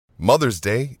Mother's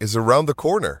Day is around the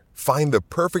corner. Find the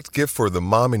perfect gift for the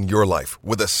mom in your life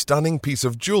with a stunning piece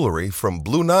of jewelry from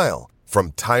Blue Nile.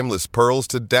 From timeless pearls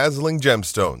to dazzling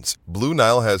gemstones, Blue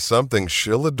Nile has something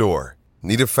she'll adore.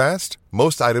 Need it fast?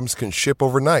 Most items can ship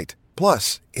overnight.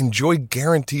 Plus, enjoy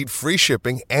guaranteed free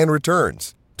shipping and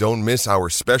returns. Don't miss our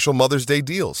special Mother's Day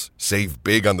deals. Save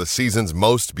big on the season's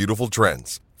most beautiful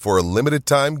trends. For a limited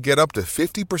time, get up to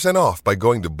 50% off by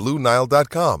going to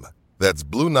BlueNile.com. That's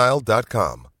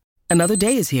BlueNile.com. Another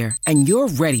day is here, and you're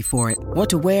ready for it. What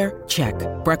to wear? Check.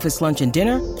 Breakfast, lunch, and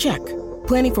dinner? Check.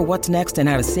 Planning for what's next and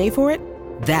how to save for it?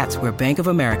 That's where Bank of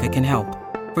America can help.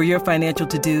 For your financial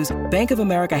to-dos, Bank of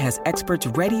America has experts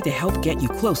ready to help get you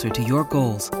closer to your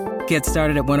goals. Get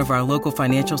started at one of our local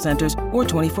financial centers or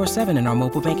 24/7 in our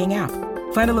mobile banking app.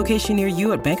 Find a location near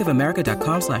you at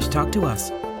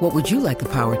bankofamerica.com/talktous. What would you like the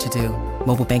power to do?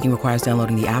 Mobile banking requires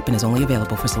downloading the app and is only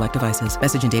available for select devices.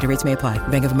 Message and data rates may apply.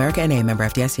 Bank of America N.A., member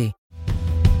FDIC.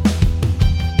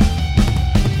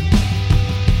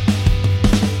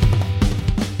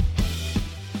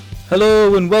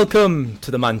 Hello and welcome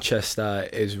to the Manchester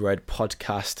is Red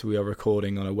podcast. We are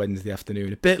recording on a Wednesday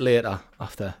afternoon, a bit later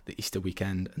after the Easter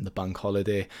weekend and the bank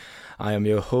holiday. I am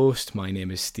your host. My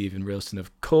name is Stephen Railston,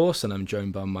 of course, and I'm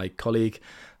joined by my colleague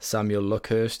Samuel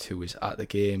Luckhurst, who was at the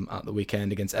game at the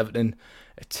weekend against Everton,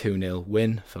 a 2-0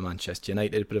 win for Manchester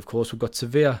United. But of course, we've got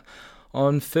Sevilla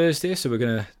on Thursday, so we're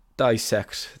going to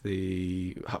dissect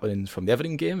the happenings from the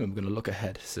Everton game, and we're going to look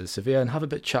ahead to Sevilla and have a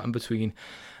bit of chat in between.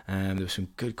 There was some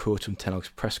good quotes from Ten Hag's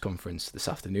press conference this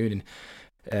afternoon,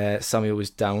 and Samuel was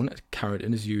down at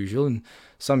Carrington as usual. And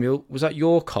Samuel, was that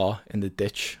your car in the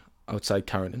ditch outside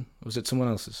Carrington, or was it someone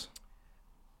else's?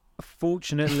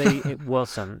 Fortunately, it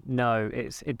wasn't. No,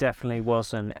 it definitely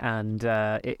wasn't, and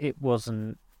it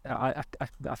wasn't. I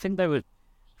think they were.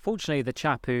 Fortunately, the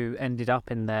chap who ended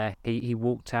up in there, he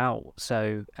walked out.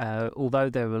 So although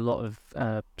there were a lot of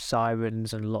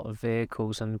sirens and a lot of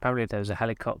vehicles, and apparently there was a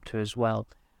helicopter as well,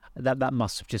 that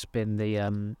must have just been the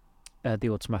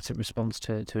automatic response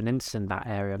to an incident in that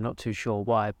area. I'm not too sure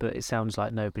why, but it sounds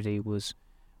like nobody was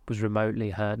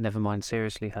remotely hurt, never mind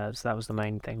seriously hurt. So that was the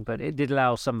main thing. But it did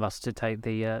allow some of us to take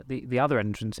the other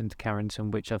entrance into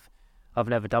Carrington, which I've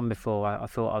never done before. I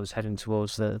thought I was heading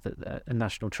towards the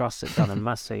National Trust at Dun and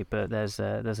Massey, but there's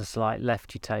a slight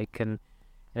left you take, and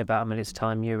in about a minute's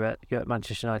time you're at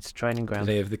Manchester United's training ground.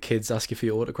 Do any of the kids ask you for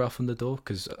your autograph on the door?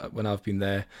 Because when I've been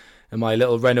there in my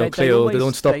little Renault Clio, they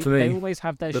don't stop for me. They always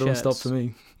have their shirts. They don't stop for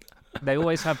me. They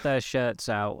always have their shirts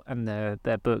out and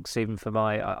their books, even for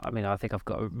my. I think I've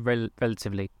got a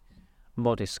relatively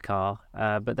modest car,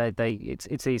 but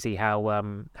it's easy how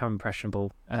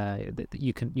impressionable that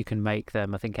you can make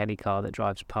them. I think any car that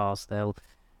drives past, they'll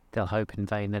hope in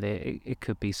vain that it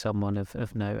could be someone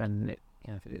of note, and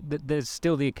there's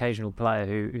still the occasional player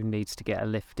who needs to get a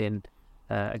lift in,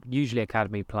 usually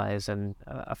academy players, and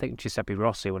I think Giuseppe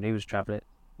Rossi, when he was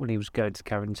going to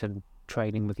Carrington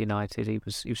training with United, he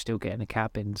was still getting a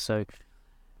cab in. So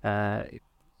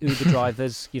Uber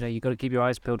drivers, you've got to keep your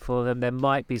eyes peeled for them. There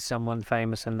might be someone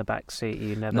famous in the back seat.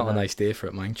 You never know. Not a nice day for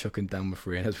it, mine, chucking down with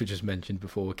rain, as we just mentioned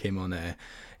before we came on air.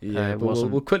 Yeah, but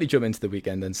we'll quickly jump into the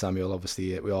weekend then, Samuel.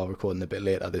 Obviously, we are recording a bit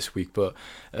later this week, but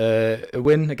a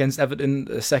win against Everton,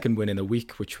 a second win in a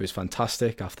week, which was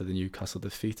fantastic after the Newcastle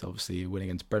defeat. Obviously, a win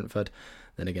against Brentford,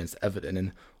 then against Everton,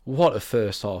 and what a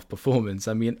first half performance.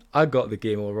 I mean, I got the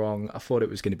game all wrong. I thought it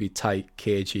was going to be tight,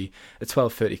 cagey. A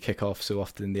 12:30 kickoff, so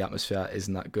often the atmosphere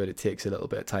isn't that good. It takes a little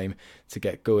bit of time to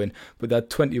get going. But they had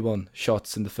 21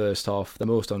 shots in the first half, the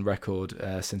most on record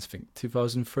since, I think,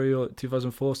 2003 or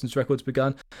 2004, since records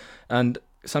began. And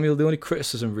Samuel, the only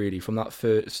criticism really from that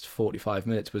first 45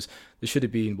 minutes was there should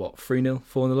have been, 3-0,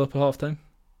 4-0 up at half-time?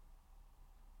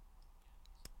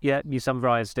 Yeah, you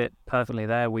summarised it perfectly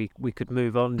there. We could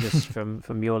move on just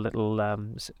from your little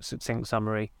succinct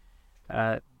summary.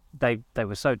 They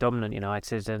were so dominant,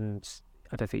 United, and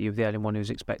I don't think you were the only one who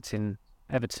was expecting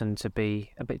Everton to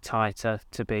be a bit tighter,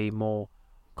 to be more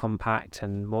compact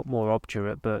and more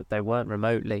obdurate, but they weren't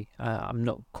remotely. I'm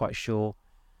not quite sure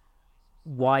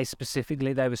why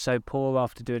specifically they were so poor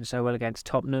after doing so well against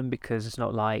Tottenham, because it's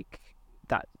not like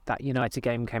that United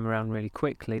game came around really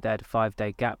quickly. They had a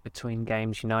 5-day gap between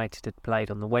games United had played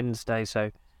on the Wednesday,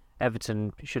 so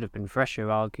Everton should have been fresher,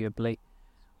 arguably.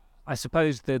 I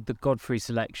suppose the Godfrey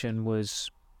selection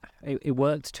it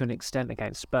worked to an extent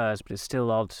against Spurs, but it's still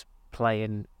odd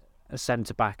playing a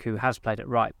centre-back who has played at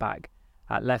right-back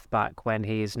at left-back when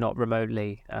he is not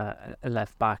remotely a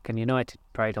left-back, and United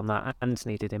preyed on that.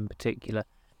 Anthony did in particular.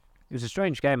 It was a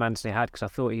strange game Anthony had, because I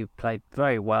thought he played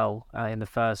very well in the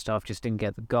first half, just didn't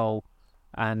get the goal.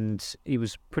 and he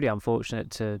was pretty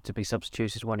unfortunate to be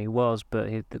substituted when he was, but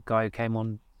the guy who came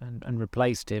on and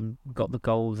replaced him got the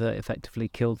goal that effectively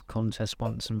killed the contest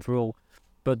once and for all.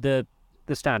 But the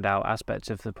standout aspect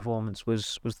of the performance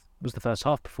was the first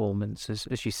half performance.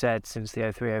 As you said, since the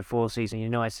 03-04 season,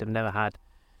 United have never had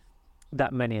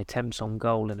that many attempts on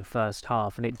goal in the first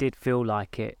half, and it did feel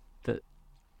like it, that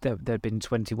there had been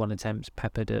 21 attempts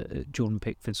peppered at Jordan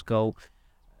Pickford's goal.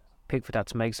 Pickford had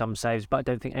to make some saves, but I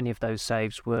don't think any of those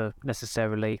saves were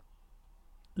necessarily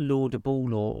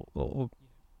laudable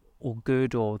or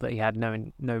good, or that he had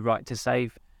no right to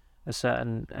save a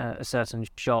certain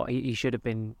shot. He should have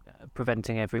been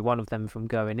preventing every one of them from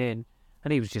going in,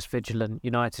 and he was just vigilant.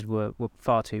 United were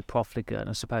far too profligate, and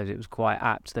I suppose it was quite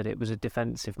apt that it was a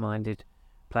defensive-minded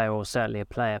player, or certainly a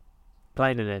player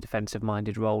playing in a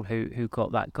defensive-minded role, who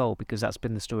got that goal, because that's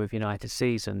been the story of United's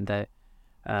season. That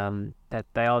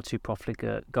they are too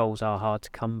profligate. Goals are hard to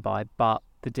come by, but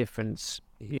the difference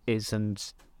is, and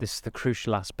this is the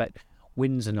crucial aspect,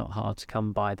 wins are not hard to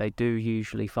come by. They do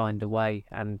usually find a way,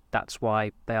 and that's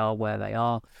why they are where they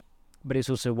are. But it's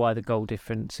also why the goal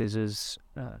difference is as,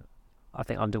 I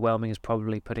think, underwhelming is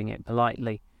probably putting it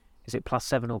politely. Is it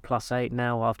 +7 or +8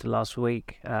 now after last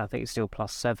week? I think it's still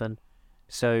 +7.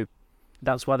 So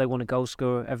that's why they want a goal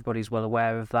scorer. Everybody's well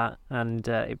aware of that, and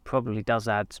it probably does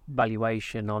add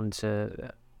valuation onto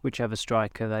whichever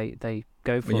striker they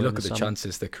go for. When you look at the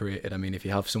chances they created, I mean, if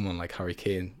you have someone like Harry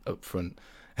Kane up front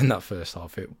in that first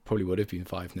half, it probably would have been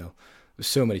 5-0. There's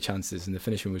so many chances, and the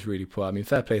finishing was really poor. I mean,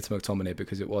 fair play to McTominay,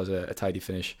 because it was a tidy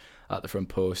finish at the front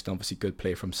post. Obviously, good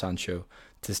play from Sancho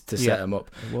to set him up.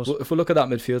 Well, if we look at that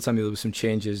midfield, Samuel, there were some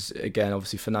changes again.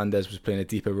 Obviously, Fernandes was playing a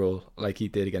deeper role like he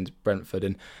did against Brentford,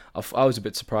 and I was a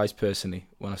bit surprised personally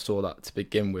when I saw that to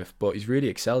begin with. But he's really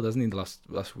excelled, hasn't he, in the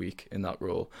last week in that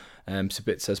role.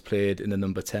 Sabitz has played in the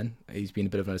number 10. He's been a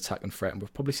bit of an attacking threat, and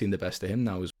we've probably seen the best of him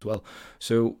now as well.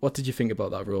 So, what did you think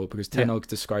about that role? Because Ten Hag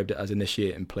described it as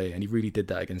initiating play, and he really did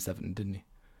that against Everton, didn't he?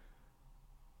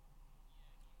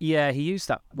 Yeah, he used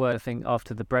that word, I think,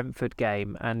 after the Brentford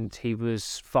game, and he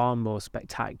was far more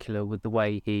spectacular with the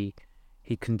way he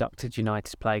conducted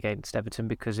United's play against Everton,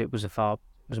 because it was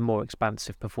a more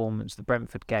expansive performance. The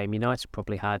Brentford game, United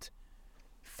probably had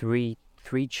three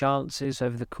chances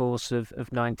over the course of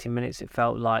 90 minutes. It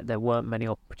felt like there weren't many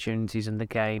opportunities in the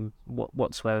game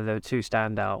whatsoever. There were two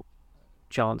standout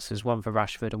chances, one for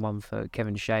Rashford and one for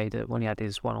Kevin Shea, that when he had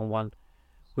his one-on-one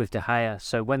with De Gea.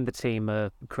 So when the team are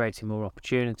creating more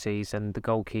opportunities and the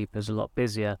goalkeeper's a lot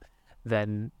busier,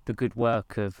 then the good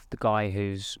work of the guy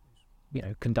who's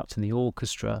conducting the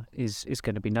orchestra is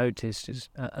going to be noticed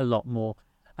a lot more.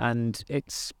 And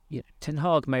it's Ten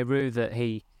Hag may rue that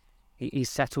he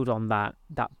settled on that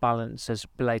balance as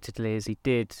belatedly as he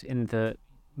did, in that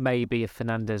maybe if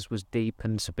Fernandes was deep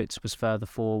and Sabitz was further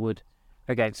forward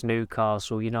against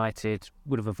Newcastle, United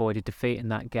would have avoided defeat in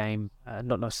that game.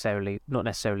 Not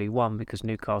necessarily won, because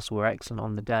Newcastle were excellent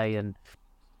on the day, and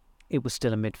it was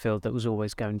still a midfield that was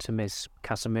always going to miss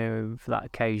Casemiro for that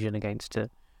occasion against a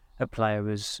player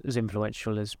as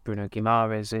influential as Bruno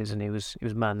Guimaraes is, and he was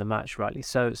man of the match, rightly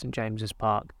so, at St James's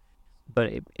Park.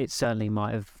 But it certainly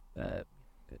might have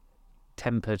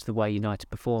tempered the way United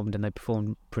performed, and they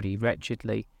performed pretty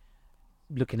wretchedly.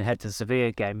 Looking ahead to the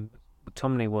Sevilla game,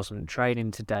 McTominay wasn't training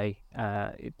today.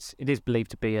 It is believed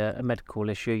to be a medical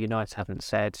issue. United haven't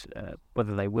said.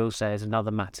 Whether they will say is another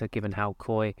matter, given how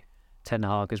coy Ten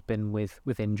Hag has been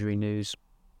with injury news,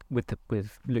 with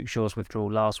Luke Shaw's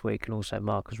withdrawal last week, and also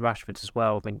Marcus Rashford's as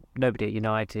well. I mean, nobody at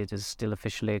United has still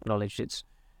officially acknowledged it's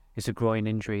a groin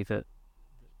injury that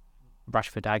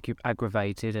Rashford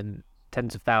aggravated, and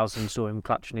tens of thousands saw him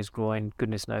clutching his groin.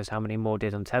 Goodness knows how many more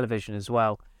did on television as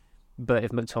well. But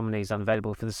if McTominay is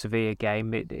unavailable for the Sevilla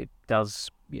game, it does,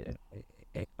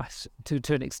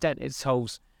 to an extent, it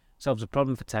solves a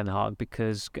problem for Ten Hag,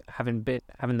 because having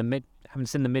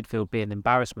seen the midfield be an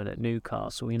embarrassment at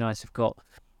Newcastle, United have got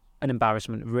an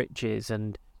embarrassment of riches,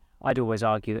 and I'd always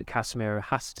argue that Casemiro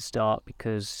has to start,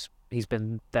 because he's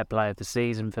been their player of the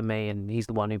season for me, and he's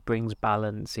the one who brings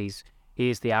balance. He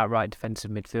is the outright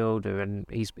defensive midfielder, and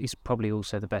he's probably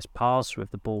also the best passer of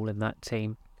the ball in that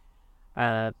team.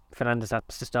 Fernandes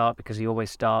has to start because he always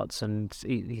starts, and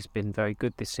he's been very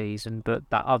good this season. But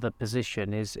that other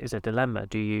position is a dilemma.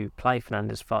 Do you play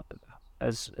Fernandes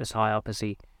as high up as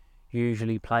he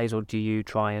usually plays, or do you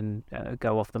try and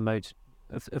go off the mode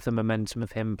of the momentum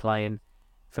of him playing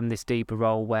from this deeper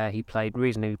role, where he played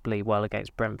reasonably well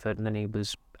against Brentford, and then he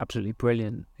was absolutely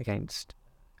brilliant against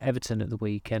Everton at the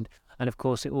weekend? And of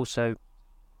course, it also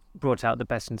brought out the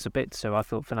best in Sabitzer. I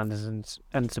thought Fernandes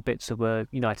and Sabitzer were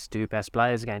United's two best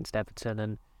players against Everton,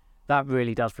 and that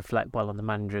really does reflect well on the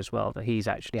manager as well, that he's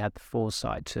actually had the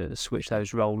foresight to switch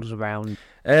those roles around.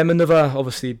 Another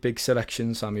obviously big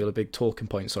selection, Samuel, a big talking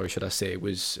point, should I say,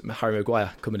 was Harry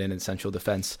Maguire coming in central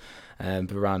defence.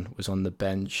 Varane was on the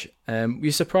bench. Were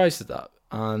you surprised at that?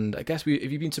 And I guess, have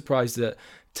you been surprised at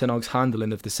Ten Hag's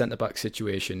handling of the centre-back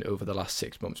situation over the last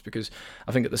 6 months? Because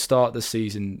I think at the start of the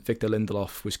season, Victor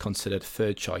Lindelof was considered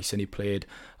third choice, and he played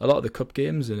a lot of the cup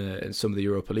games and some of the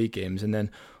Europa League games. And then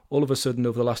all of a sudden,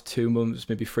 over the last 2 months,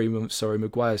 maybe 3 months,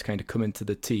 Maguire's kind of come into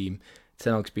the team.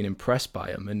 Ten Hag's been impressed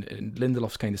by him, and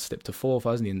Lindelof's kind of slipped to fourth,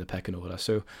 hasn't he, in the pecking order?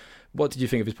 So what did you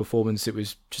think of his performance? It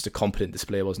was just a competent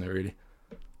display, wasn't it, really?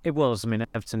 It was. I mean,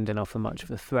 Everton didn't offer much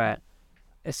of a threat.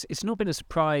 It's not been a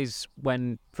surprise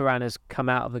when Varane has come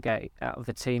out of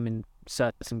the team in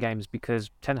certain games,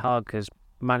 because Ten Hag has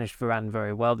managed Varane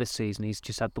very well this season. He's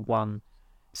just had the one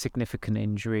significant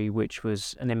injury, which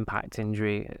was an impact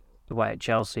injury away at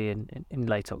Chelsea in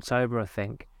late October, I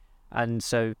think. And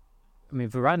so, I mean,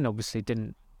 Varane obviously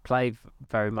didn't play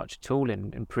very much at all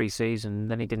in pre-season.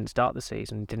 Then he didn't start the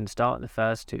season, didn't start in the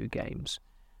first 2 games.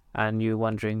 And you were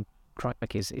wondering,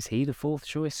 crikey, is he the fourth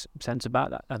choice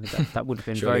centre-back? I mean, that would have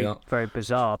been very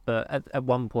bizarre. But at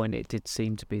one point it did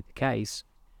seem to be the case.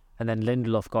 And then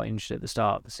Lindelof got injured at the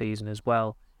start of the season as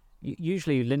well.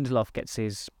 Usually Lindelof gets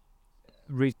his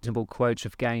reasonable quota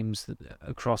of games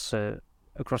across the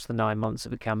 9 months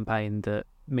of a campaign that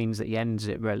means that he ends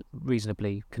it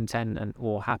reasonably content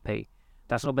or happy.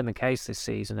 That's not been the case this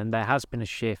season, and there has been a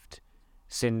shift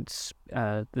since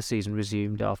the season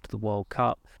resumed after the World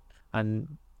Cup.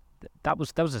 And that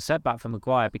was a setback for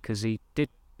Maguire, because he did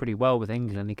pretty well with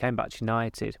England. He came back to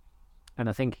United, and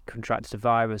I think he contracted a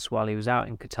virus while he was out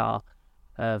in Qatar.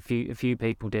 A few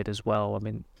people did as well. I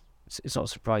mean, it's not a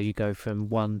surprise you go from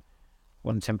one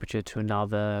temperature to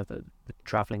another, the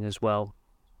travelling as well.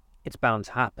 It's bound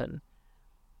to happen.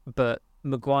 But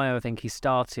Maguire, I think he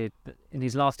started in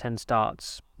his last 10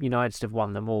 starts. United have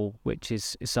won them all, which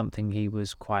is something he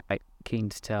was quite keen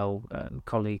to tell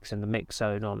colleagues in the mix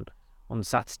zone on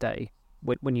Saturday.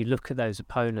 When you look at those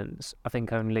opponents, I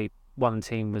think only one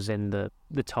team was in the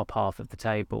top half of the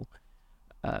table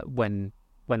when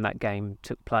that game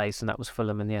took place, and that was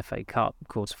Fulham in the FA Cup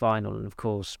quarter-final. And of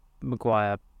course,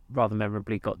 Maguire rather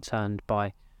memorably got turned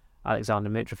by Alexander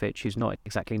Mitrovic, who's not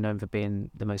exactly known for being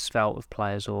the most svelte of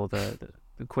players or the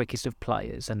quickest of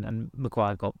players, and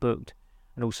Maguire got booked.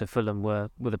 And also Fulham were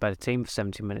the better team for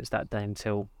 70 minutes that day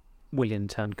until Willian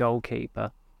turned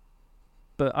goalkeeper.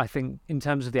 But I think in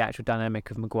terms of the actual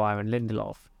dynamic of Maguire and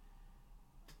Lindelof,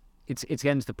 it's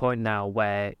getting to the point now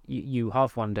where you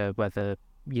half wonder whether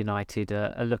United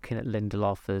are looking at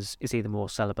Lindelof as, is he the more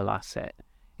sellable asset?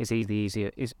 Is he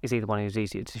the one who's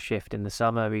easier to shift in the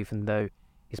summer, even though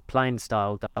his playing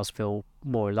style does feel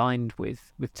more aligned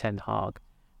with Ten Hag?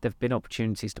 There have been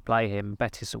opportunities to play him.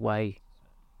 Betis away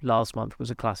last month was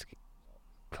a classic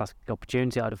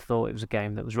opportunity. I'd have thought it was a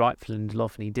game that was right for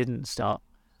Lindelof, and he didn't start.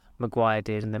 Maguire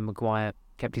did, and then Maguire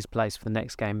kept his place for the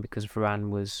next game because Varane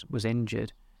was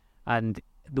injured. And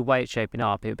the way it's shaping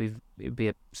up, it would be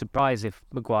a surprise if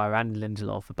Maguire and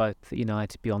Lindelof are both at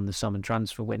United beyond the summer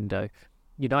transfer window.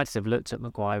 United have looked at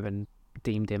Maguire and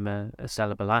deemed him a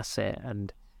sellable asset,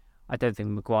 and I don't think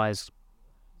Maguire's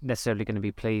necessarily going to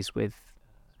be pleased with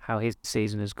how his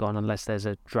season has gone unless there's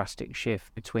a drastic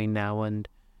shift between now and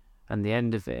the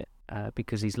end of it,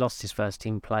 because he's lost his first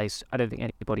team place. I don't think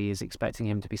anybody is expecting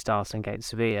him to be starting against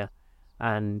Sevilla,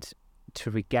 and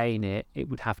to regain it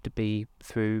would have to be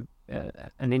through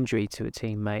an injury to a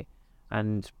teammate.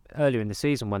 And earlier in the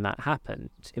season when that happened,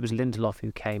 it was Lindelof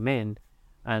who came in,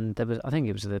 and I think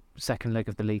it was the second leg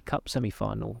of the League Cup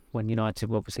semi-final when United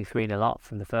were obviously 3-0 up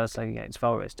from the first leg against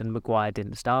Forest, and Maguire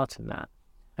didn't start in that.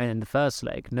 And in the first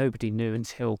leg, nobody knew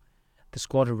until the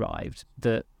squad arrived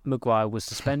that Maguire was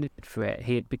suspended for it.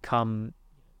 He had become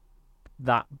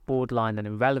that borderline and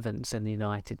irrelevance in the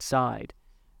United side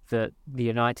that the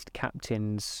United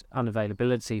captain's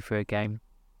unavailability for a game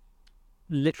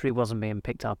literally wasn't being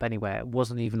picked up anywhere. It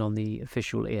wasn't even on the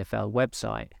official EFL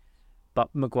website. But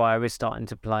Maguire is starting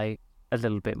to play a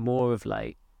little bit more of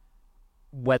late.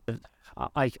 Whether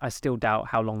I still doubt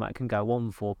how long that can go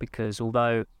on for, because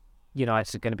although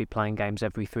United are going to be playing games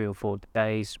every 3 or 4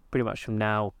 days, pretty much from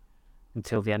now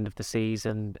until the end of the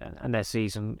season, and their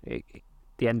season,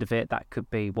 the end of it, that could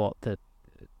be the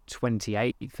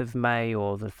 28th of May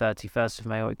or the 31st of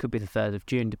May, or it could be the 3rd of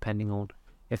June, depending on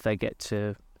if they get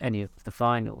to any of the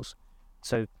finals.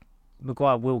 So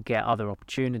Maguire will get other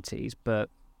opportunities, but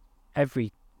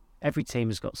every team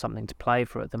has got something to play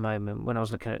for at the moment. When I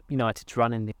was looking at United's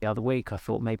running the other week, I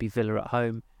thought maybe Villa at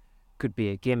home could be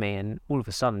a gimme, and all of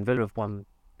a sudden Villa have won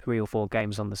 3 or 4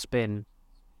 games on the spin,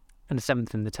 and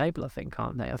 7th in the table, I think,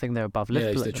 aren't they? I think they're above Liverpool.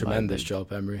 Yeah, he's at did a the tremendous moment.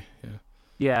 job, Emery. Yeah.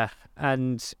 Yeah,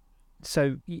 and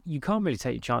so you can't really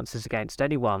take your chances against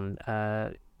anyone.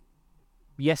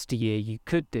 Yesteryear, you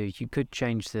could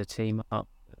change the team up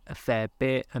a fair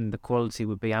bit, and the quality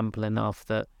would be ample enough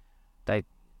that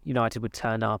United would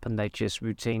turn up and they'd just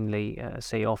routinely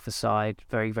see off the side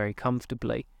very, very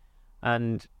comfortably.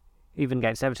 And even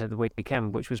against Everton at the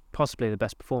weekend, which was possibly the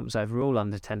best performance overall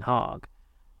under Ten Hag,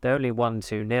 they only won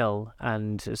 2-0,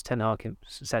 and as Ten Hag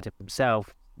said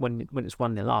himself, when it's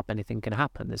 1-0 up, anything can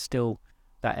happen. There's still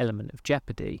that element of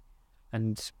jeopardy.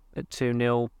 And at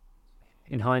 2-0,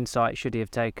 in hindsight, should he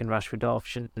have taken Rashford off?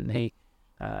 Shouldn't he?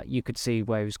 You could see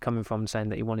where he was coming from, saying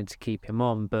that he wanted to keep him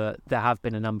on, but there have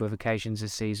been a number of occasions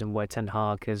this season where Ten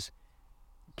Hag has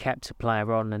kept a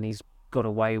player on and he's got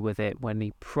away with it when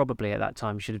he probably at that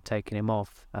time should have taken him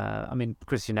off. I mean,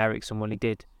 Christian Eriksen, when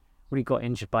he got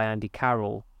injured by Andy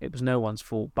Carroll, it was no one's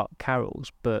fault but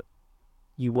Carroll's, but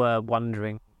you were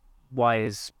wondering, why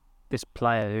is this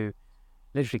player who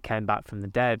literally came back from the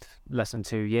dead less than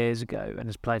 2 years ago and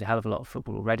has played a hell of a lot of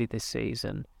football already this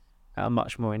season at a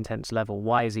much more intense level,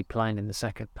 why is he playing in the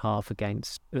second half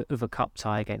of a cup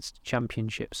tie against a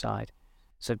championship side?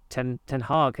 So Ten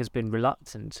Hag has been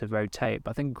reluctant to rotate,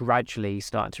 but I think gradually he's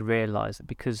starting to realise that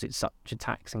because it's such a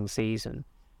taxing season,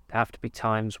 there have to be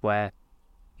times where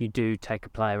you do take a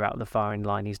player out of the firing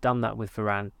line. He's done that with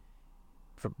Varane.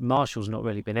 Martial's not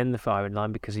really been in the firing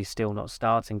line because he's still not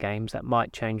starting games. That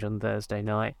might change on Thursday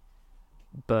night,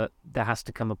 but there has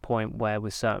to come a point where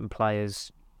with certain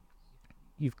players,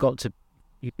 you have got to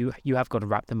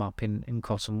wrap them up in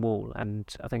cotton wool.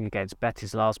 And I think against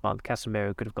Betis last month,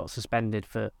 Casemiro could have got suspended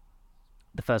for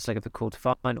the first leg of the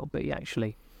quarter-final, but he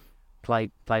actually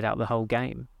played out the whole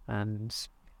game. And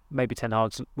maybe Ten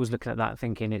Hag was looking at that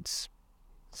thinking it's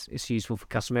useful for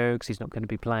Casemiro because he's not going to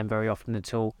be playing very often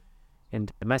at all in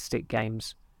domestic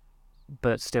games.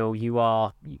 But still,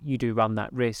 you do run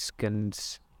that risk, and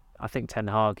I think Ten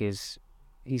Hag he's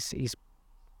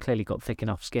clearly got thick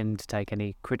enough skin to take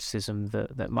any criticism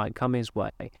that might come his way.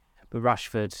 But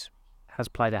Rashford has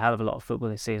played a hell of a lot of football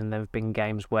this season. There have been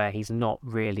games where he's not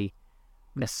really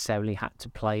necessarily had to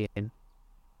play in.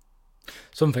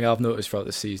 Something I've noticed throughout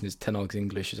the season is Ten Hag's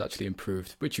English has actually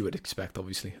improved, which you would expect,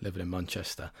 obviously, living in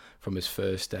Manchester, from his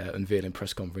first unveiling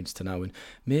press conference to now. And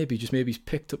maybe he's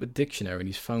picked up a dictionary and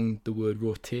he's found the word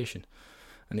rotation.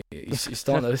 And he's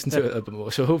starting to listen to it a bit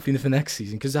more. So hopefully for next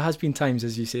season, because there has been times,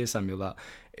 as you say, Samuel, that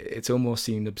it's almost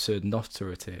seemed absurd not to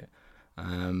rotate.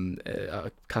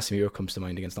 Casemiro comes to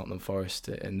mind against Nottingham Forest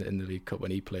in the League Cup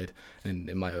when he played, and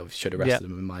should have rested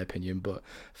him in my opinion. But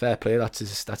fair play, that's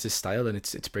his style, and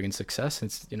it's bringing success, and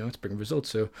it's bringing results.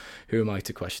 So who am I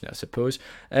to question it? I suppose.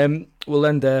 We'll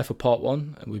end there for part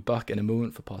 1, and we'll be back in a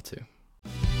moment for part 2.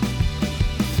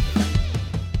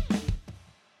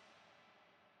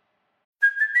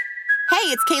 Hey,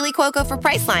 it's Kaylee Cuoco for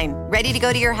Priceline. Ready to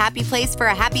go to your happy place for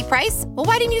a happy price? Well,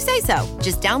 why didn't you say so?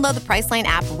 Just download the Priceline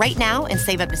app right now and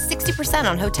save up to 60%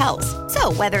 on hotels.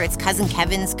 So whether it's Cousin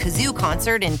Kevin's Kazoo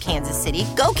Concert in Kansas City,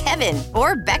 go Kevin,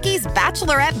 or Becky's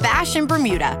Bachelorette Bash in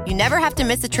Bermuda, you never have to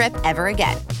miss a trip ever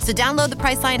again. So download the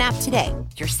Priceline app today.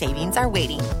 Your savings are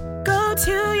waiting. Go to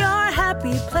your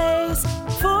happy place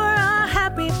for a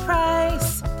happy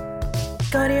price.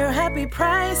 Go to your happy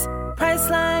price,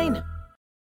 Priceline.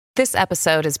 This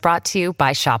episode is brought to you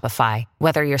by Shopify.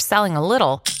 Whether you're selling a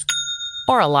little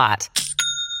or a lot,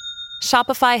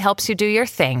 Shopify helps you do your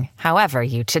thing, however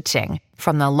you cha-ching.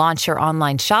 From the launch your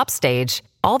online shop stage,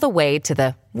 all the way to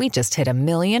the we just hit 1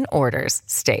 million orders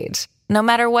stage. No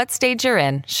matter what stage you're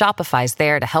in, Shopify's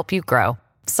there to help you grow.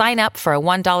 Sign up for a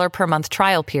 $1 per month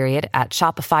trial period at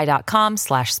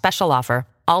shopify.com/special offer,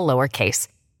 all lowercase.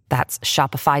 That's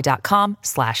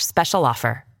shopify.com/special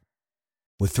offer.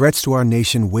 With threats to our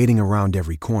nation waiting around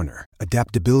every corner,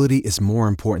 adaptability is more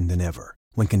important than ever.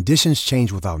 When conditions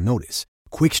change without notice,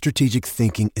 quick strategic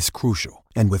thinking is crucial.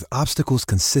 And with obstacles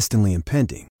consistently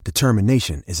impending,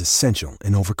 determination is essential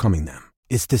in overcoming them.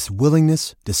 It's this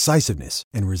willingness, decisiveness,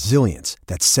 and resilience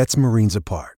that sets Marines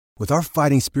apart. With our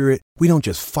fighting spirit, we don't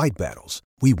just fight battles,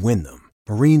 we win them.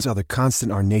 Marines are the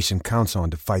constant our nation counts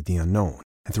on to fight the unknown.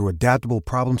 And through adaptable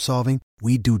problem solving,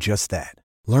 we do just that.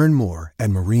 Learn more at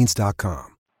marines.com.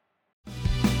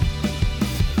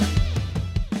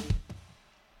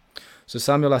 So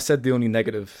Samuel, I said the only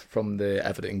negative from the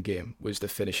Everton game was the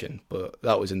finishing, but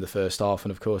that was in the first half.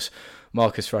 And of course,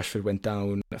 Marcus Rashford went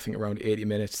down, I think around 80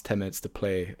 minutes, 10 minutes to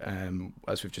play,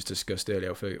 as we've just discussed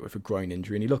earlier, with a groin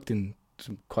injury. And he looked in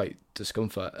some quite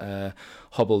discomfort,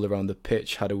 hobbled around the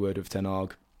pitch, had a word with Ten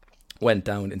Hag. went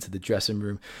down into the dressing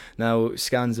room. Now,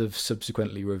 scans have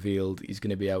subsequently revealed he's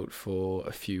going to be out for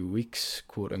a few weeks,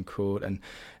 quote unquote, and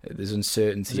there's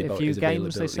uncertainty about his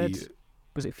availability. They said?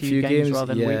 Was it a few games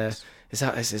rather than weeks? Is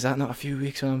that not a few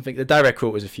weeks? I don't think the direct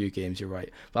quote was a few games. You're right,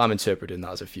 but I'm interpreting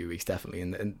that as a few weeks, definitely,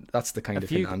 and that's the kind of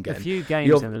thing I'm getting. A few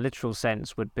games in the literal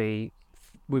sense would be.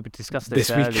 We discussed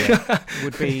this earlier.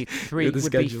 would be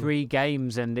three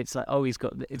games, and it's like, oh,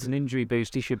 it's an injury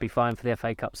boost. He should be fine for the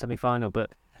FA Cup semi-final,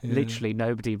 but literally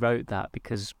nobody wrote that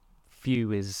because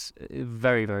few is a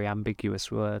very, very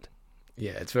ambiguous word.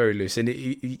 Yeah, it's very loose, and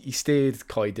he stayed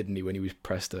coy, didn't he, when he was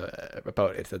pressed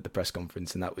about it at the press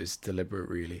conference, and that was deliberate,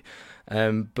 really.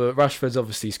 But Rashford's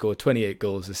obviously scored 28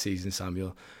 goals this season,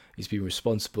 Samuel. He's been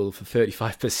responsible for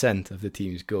 35% of the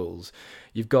team's goals.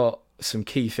 You've got some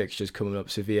key fixtures coming up: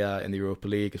 Sevilla in the Europa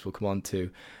League, as we'll come on to,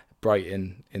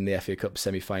 Brighton in the FA Cup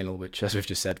semi-final, which, as we've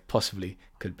just said, possibly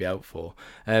could be out for.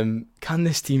 Can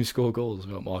this team score goals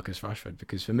without Marcus Rashford?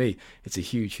 Because for me, it's a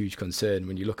huge, huge concern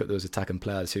when you look at those attacking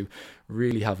players who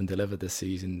really haven't delivered this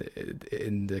season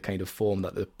in the kind of form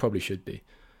that they probably should be.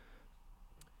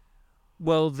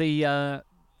 Well, the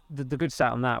good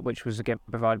stat on that, which was again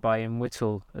provided by Ian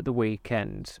Whittle at the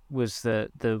weekend, was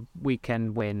that the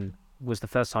weekend win was the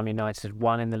first time United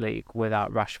won in the league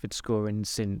without Rashford scoring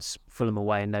since Fulham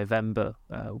away in November,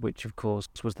 which of course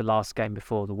was the last game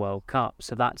before the World Cup.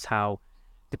 So that's how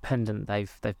dependent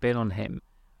they've been on him.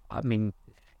 I mean,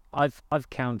 I've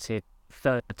counted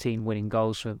 13 winning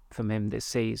goals from him this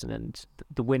season, and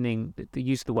the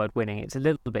use of the word winning, it's a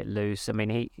little bit loose. I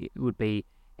mean, it would be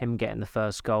him getting the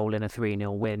first goal in a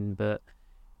 3-0 win, but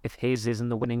if his isn't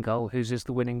the winning goal, whose is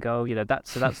the winning goal?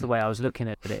 That's the way I was looking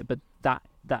at it. But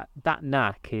that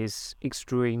knack is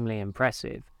extremely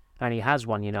impressive, and he has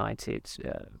won United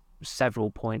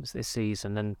several points this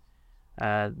season,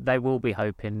 and they will be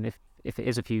hoping if it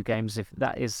is a few games, if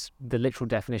that is the literal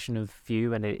definition of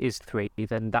few, and it is 3,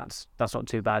 then that's not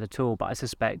too bad at all. But I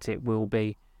suspect it will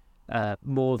be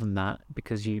more than that,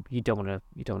 because you don't want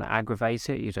to aggravate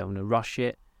it, you don't want to rush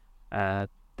it.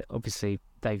 Obviously,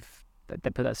 they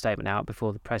put that statement out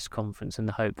before the press conference in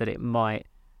the hope that it might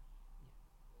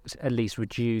at least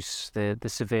reduce the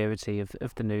severity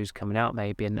of the news coming out,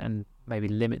 maybe, and maybe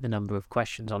limit the number of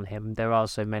questions on him. There are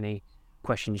so many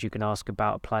questions you can ask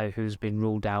about a player who's been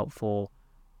ruled out for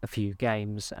a few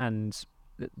games, and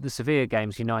the Sevilla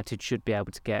games United should be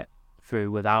able to get through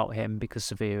without him, because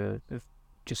Sevilla are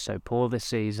just so poor this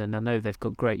season. I know they've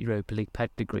got great Europa League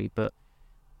pedigree, but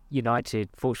United,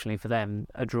 fortunately for them,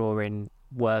 are drawing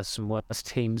worse and worse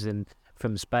teams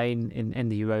from Spain in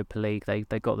the Europa League. They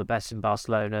got the best in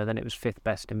Barcelona, then it was 5th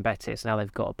best in Betis. Now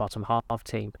they've got a bottom half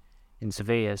team in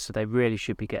Sevilla, so they really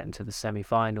should be getting to the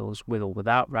semi-finals with or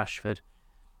without Rashford.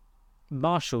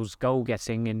 Martial's goal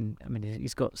getting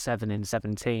he's got 7 in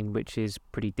 17, which is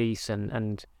pretty decent,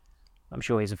 and I'm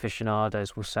sure his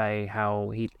aficionados will say how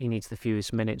he needs the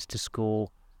fewest minutes to score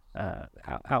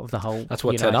out of the whole. That's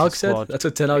what United Ten Hag squad. said. That's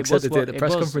what Ten Hag said at the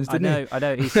press conference, didn't he? I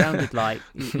know. He sounded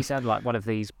like one of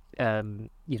these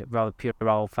rather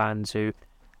puerile fans who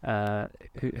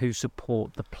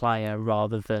support the player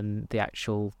rather than the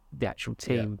actual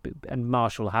team. Yeah. And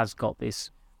Martial has got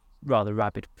this rather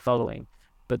rabid following.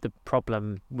 But the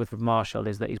problem with Martial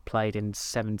is that he's played in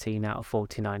 17 out of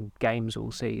 49 games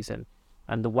all season.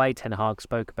 And the way Ten Hag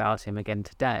spoke about him again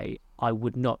today, I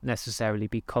would not necessarily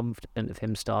be confident of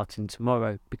him starting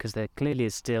tomorrow, because there clearly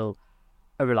is still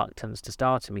a reluctance to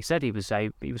start him. He said he was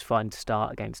fine to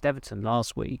start against Everton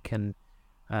last week, and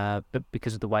but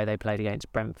because of the way they played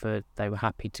against Brentford, they were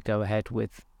happy to go ahead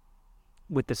with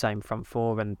the same front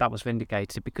four, and that was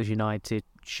vindicated because United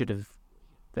should have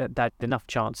had enough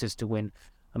chances to win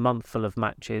a month full of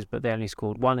matches, but they only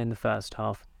scored 1 in the first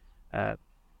half.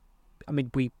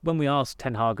 When we asked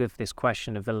Ten Hag of this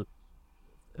question of the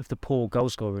poor goal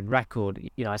scoring record,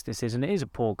 as this is, and it is a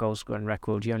poor goal scoring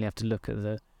record. You only have to look at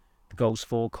the goals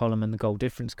for column and the goal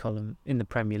difference column in the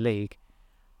Premier League,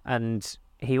 and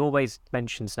he always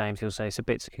mentions names. He'll say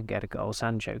Sabitzer can get a goal,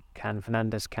 Sancho can,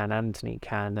 Fernandes can, Anthony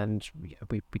can, and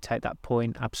we take that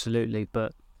point absolutely.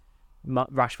 But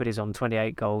Rashford is on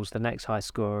 28 goals. The next high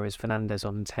scorer is Fernandes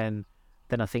on 10.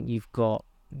 Then I think you've got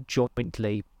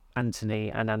jointly Anthony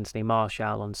and Anthony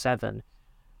Martial on 7,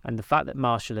 and the fact that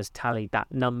Martial has tallied that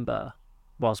number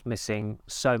whilst missing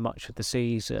so much of the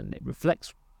season, it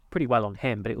reflects pretty well on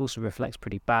him, but it also reflects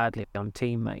pretty badly on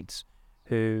teammates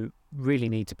who really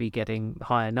need to be getting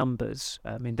higher numbers.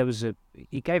 I mean,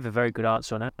 he gave a very good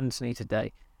answer on Anthony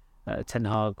today, Ten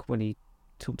Hag, when he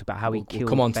talked about how he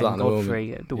killed Ben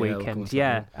Godfrey at the weekend.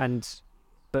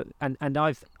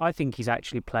 I think he's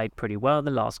actually played pretty well in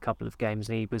the last couple of games,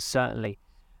 and he was certainly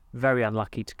very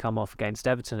unlucky to come off against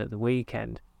Everton at the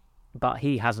weekend. But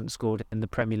he hasn't scored in the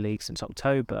Premier League since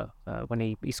October, when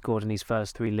he scored in his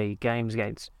first 3 league games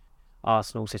against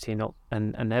Arsenal, City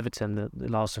and Everton. The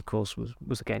last, of course,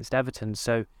 was against Everton.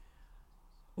 So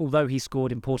although he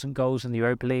scored important goals in the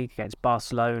Europa League against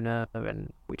Barcelona,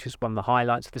 which was one of the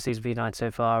highlights of the season for United so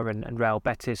far, and Real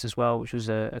Betis as well, which was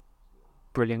a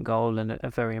brilliant goal and a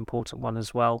very important one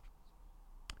as well,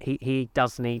 he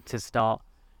does need to start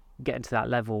getting to that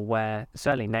level where,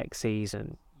 certainly next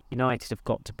season, United have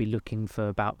got to be looking for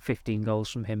about 15 goals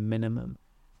from him minimum.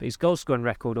 But his goal scoring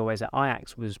record always at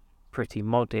Ajax was pretty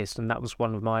modest, and that was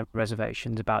one of my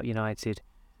reservations about United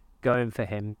going for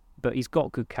him. But he's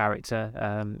got good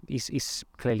character. He's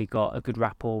clearly got a good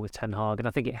rapport with Ten Hag, and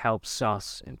I think it helps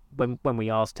us when we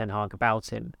asked Ten Hag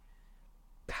about him.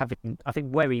 I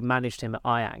think where he managed him at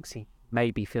Ajax, he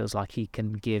maybe feels like he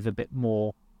can give a bit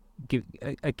more,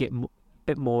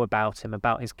 bit more about him,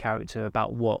 about his character,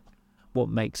 about what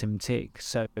makes him tick.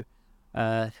 So,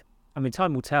 I mean,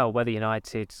 time will tell whether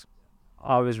United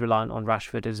are as reliant on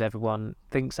Rashford as everyone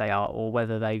thinks they are, or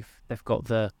whether they've got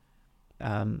the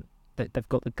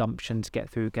gumption to get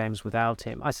through games without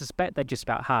him. I suspect they just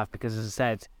about have, because, as I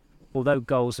said, although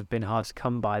goals have been hard to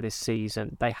come by this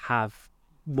season, they have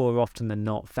more often than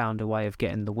not found a way of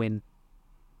getting the win.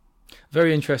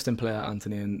 Very interesting player,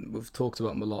 Anthony, and we've talked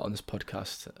about him a lot on this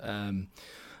podcast.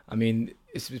 I mean,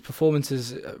 his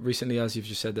performances recently, as you've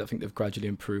just said, I think they've gradually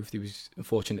improved. He was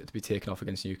unfortunate to be taken off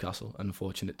against Newcastle and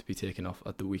unfortunate to be taken off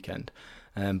at the weekend.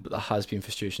 But there has been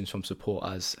frustrations from support,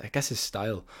 as I guess his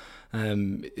style,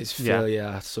 his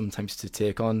failure sometimes to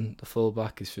take on the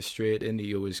fullback is frustrating.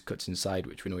 He always cuts inside,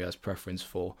 which we know he has preference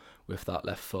for with that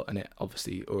left foot, and it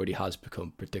obviously already has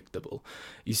become predictable.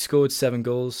 He's scored 7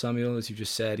 goals, Samuel, as you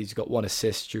just said. He's got 1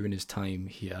 assist during his time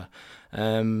here.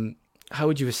 How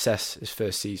would you assess his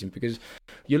first season? Because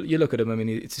you look at him, I mean,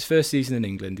 it's his first season in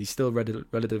England. He's still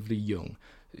relatively young.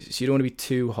 So you don't want to be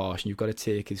too harsh, and you've got to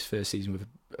take his first season with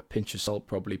a pinch of salt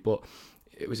probably. But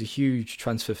it was a huge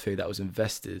transfer fee that was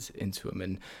invested into him,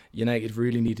 and United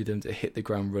really needed him to hit the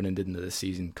ground running, didn't they, this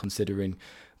season, considering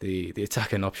the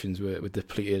attacking options were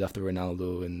depleted after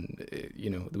Ronaldo, and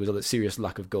there was a serious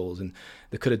lack of goals, and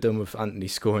they could have done with Anthony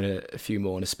scoring a few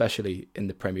more, and especially in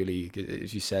the Premier League,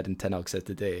 as you said, and Ten Hag said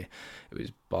today, it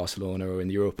was Barcelona, or in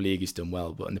the Europa League he's done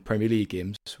well, but in the Premier League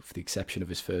games, with the exception of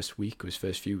his first week or his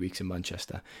first few weeks in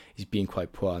Manchester, he's been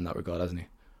quite poor in that regard, hasn't he?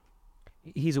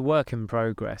 He's a work in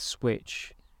progress,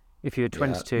 which, if you're a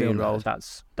 22-year-old,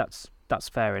 that's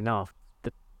fair enough.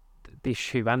 The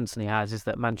issue Anthony has is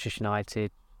that Manchester United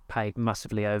paid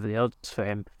massively over the odds for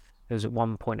him. There was at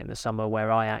one point in the summer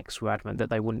where Ajax were adamant that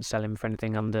they wouldn't sell him for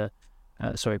anything under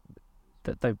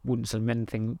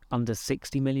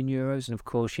 60 million euros, and of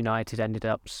course United ended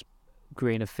up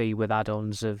agreeing a fee with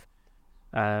add-ons of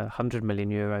 100 million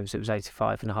euros. It was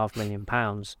 £85.5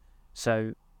 million.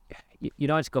 So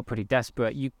United got pretty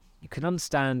desperate. You can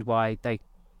understand why they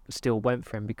still went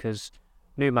for him, because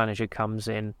new manager comes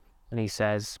in and he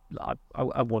says,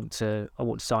 I want to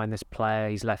sign this player.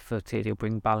 He's left-footed. He'll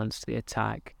bring balance to the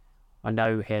attack. I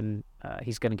know him.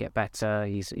 He's going to get better.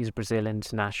 He's a Brazil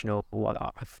international. I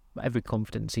have every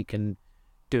confidence he can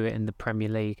do it in the Premier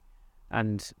League,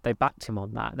 and they backed him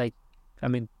on that.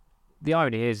 The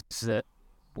irony is that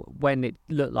when it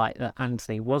looked like that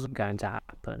Anthony wasn't going to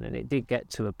happen, and it did get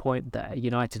to a point there,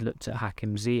 United looked at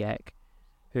Hakim Ziyech,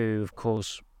 who of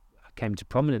course came to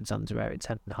prominence under Erik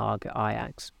Ten Hag at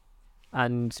Ajax,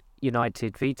 and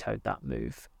United vetoed that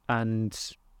move,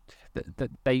 and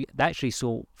they actually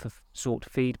sought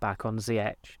feedback on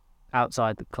Ziyech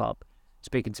outside the club,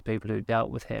 speaking to people who dealt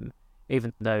with him,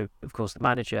 even though of course the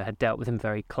manager had dealt with him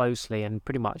very closely and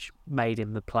pretty much made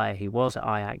him the player he was at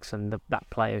Ajax, and that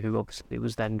player who obviously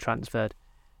was then transferred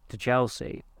to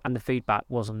Chelsea, and the feedback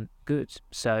wasn't good.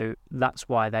 So that's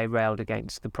why they railed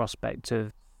against the prospect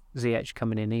of Ziyech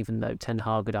coming in, even though Ten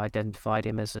Hag had identified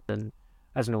him as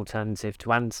an alternative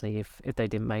to Anthony if they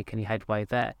didn't make any headway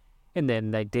there. And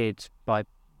then they did by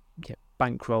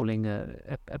bankrolling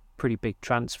a pretty big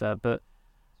transfer. But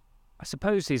I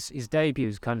suppose his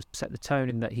debuts kind of set the tone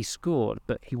in that he scored,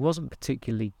 but he wasn't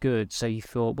particularly good. So you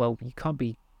thought, well, you can't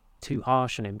be too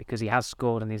harsh on him because he has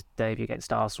scored on his debut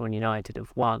against Arsenal and United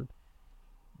have won.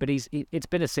 But it's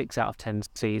been a 6 out of 10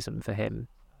 season for him.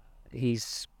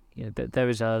 There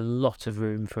is a lot of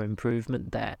room for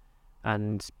improvement there.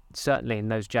 And certainly in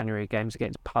those January games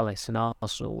against Palace and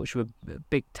Arsenal, which were a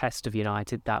big test of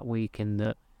United that week, in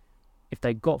that if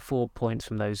they got 4 points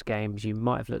from those games, you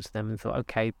might have looked at them and thought,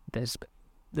 okay,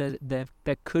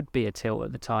 there could be a tilt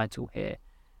at the title here.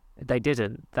 They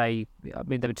didn't. There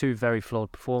were 2 very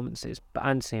flawed performances, but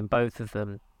Anthony in both of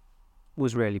them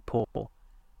was really poor.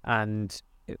 And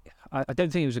I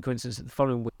don't think it was a coincidence that the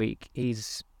following week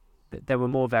there were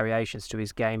more variations to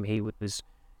his game. He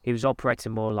was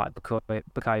operating more like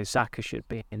Bukayo Saka should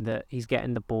be, in that he's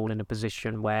getting the ball in a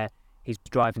position where he's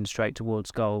driving straight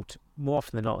towards goal. More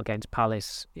often than not against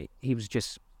Palace, he was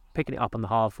just picking it up on the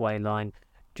halfway line,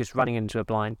 just running into a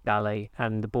blind alley,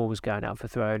 and the ball was going out for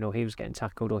throw-in, or he was getting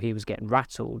tackled, or he was getting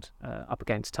rattled up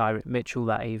against Tyrant Mitchell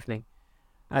that evening.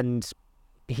 And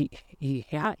the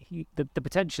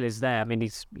potential is there. I mean,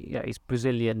 he's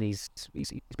Brazilian. He's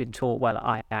been taught well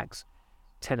at Ajax.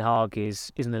 Ten Hag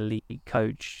is an elite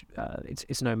coach.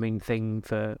 It's no mean thing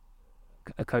for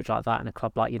a coach like that and a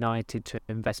club like United to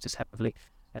invest as heavily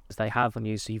as they have on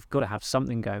you. So you've got to have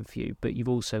something going for you, but you've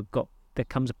also got. There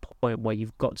comes a point where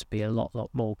you've got to be a lot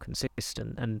more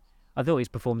consistent. And I thought his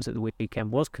performance at the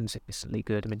weekend was consistently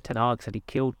good. I mean, Ten Hag said he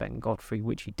killed Ben Godfrey,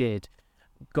 which he did.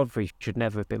 Godfrey should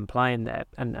never have been playing there,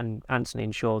 and Anthony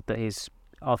ensured that his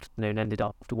afternoon ended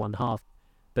after one half,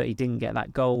 but he didn't get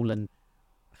that goal. And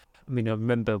I mean, I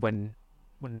remember when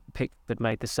Pickford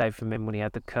made the save from him when he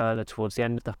had the curler towards the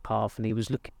end of the half, and he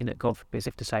was looking at Godfrey as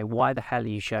if to say, why the hell are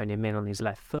you showing him in on his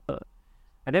left foot?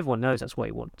 And everyone knows that's what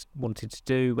he wanted to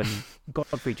do, and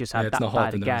Godfrey just had that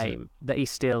bad a game that he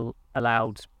still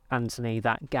allowed Anthony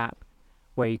that gap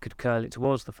where he could curl it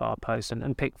towards the far post,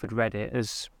 and Pickford read it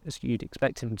as you'd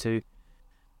expect him to.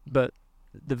 But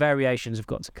the variations have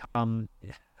got to come,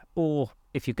 or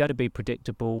if you're going to be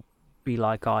predictable, be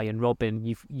like Arjen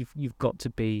Robben. You've got to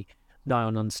be nigh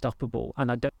on unstoppable,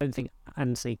 and I don't think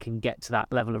Anthony can get to that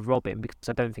level of Robben, because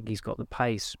I don't think he's got the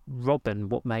pace. Robben,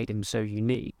 what made him so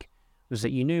unique was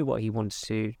that you knew what he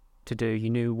wanted to do, you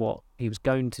knew what he was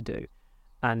going to do.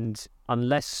 And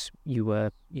unless you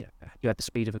had the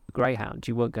speed of a greyhound,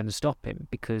 you weren't going to stop him,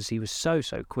 because he was so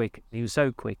quick. He was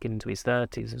so quick into his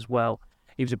 30s as well.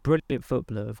 He was a brilliant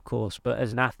footballer, of course, but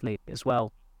as an athlete as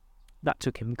well, that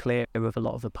took him clear of a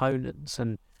lot of opponents,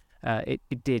 and it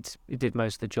did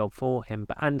most of the job for him.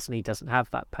 But Anthony doesn't have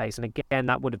that pace, and again,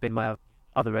 that would have been my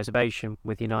other reservation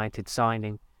with United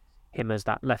signing him as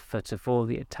that left footer for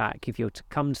the attack. If you're to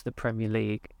come to the Premier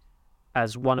League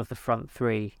as one of the front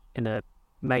three in a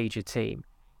major team,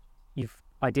 you've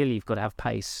got to have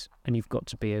pace, and you've got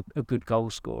to be a good goal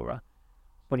scorer.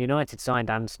 When United signed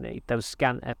Anthony, there was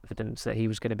scant evidence that he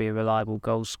was going to be a reliable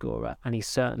goal scorer, and he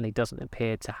certainly doesn't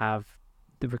appear to have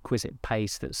the requisite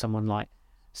pace that someone like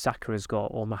Saka has got,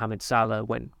 or Mohamed Salah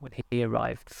when he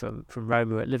arrived from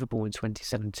Roma at Liverpool in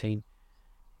 2017.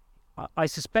 I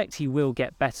suspect he will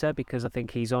get better, because I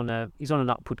think he's on an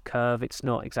upward curve. It's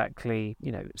not exactly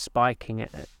spiking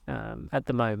at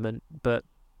the moment, but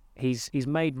he's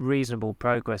made reasonable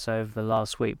progress over the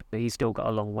last week, but he's still got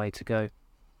a long way to go.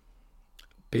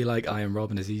 Be like Arjen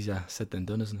Robben is easier said than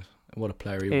done, isn't it? What a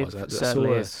player he was.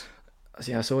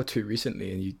 I saw a tweet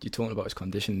recently, and you're talking about his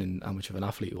condition and how much of an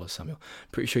athlete he was, Samuel.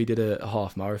 Pretty sure he did a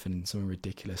half marathon in something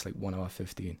ridiculous, like 1 hour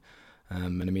 15.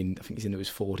 And I mean, I think he's into his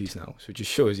 40s now, so it just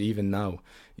shows even now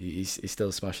he's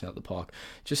still smashing out the park.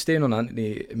 Just staying on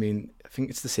Anthony, I mean, I think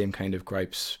it's the same kind of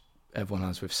gripes everyone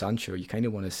has with Sancho. You kind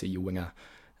of want to see your winger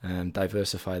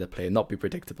diversify the play, not be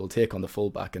predictable, take on the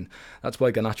fullback, and that's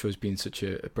why Garnacho has been such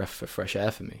a breath of fresh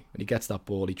air for me. When he gets that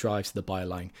ball, he drives to the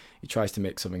byline, he tries to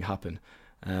make something happen.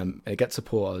 It gets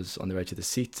supporters on the edge of the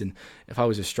seats, and if I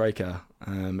was a striker,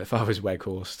 if I was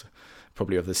Weghorst,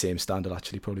 probably of the same standard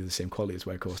actually, probably the same quality as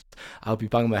Weghorst, I'll be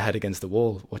banging my head against the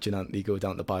wall watching Anthony go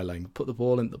down the byline, put the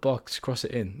ball into the box, cross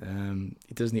it in.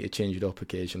 He does need to change it up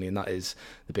occasionally, and that is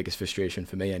the biggest frustration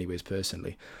for me anyways,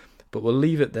 personally. But we'll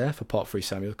leave it there for part 3,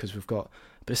 Samuel, because we've got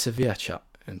a bit of Sevilla chat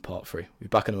in part 3. We'll be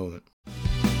back in a moment.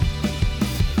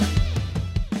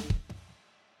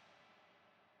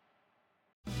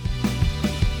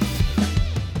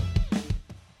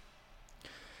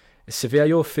 Is Sevilla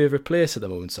your favourite place at the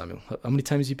moment, Samuel? How many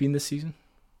times have you been this season?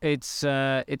 It's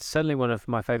certainly one of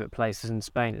my favourite places in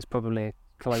Spain. It's probably a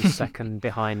close second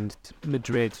behind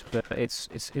Madrid, but it's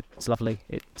lovely.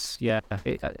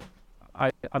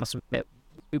 I must admit,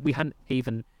 we hadn't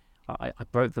even. I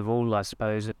broke the rule, I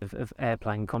suppose, of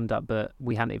airplane conduct, but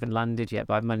we hadn't even landed yet.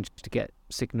 But I managed to get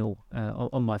signal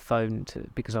on my phone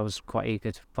because I was quite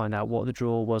eager to find out what the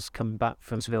draw was coming back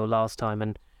from Seville last time.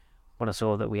 And when I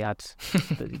saw that we had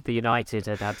the United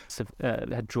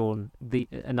had drawn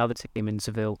another team in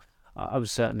Seville, I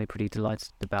was certainly pretty delighted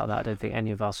about that. I don't think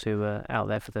any of us who were out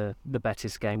there for the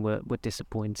Betis game were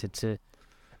disappointed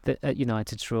at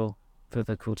United's draw. for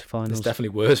the quarterfinals. There's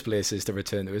definitely worse places to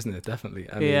return to, isn't it? Definitely.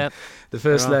 I Yeah. mean, the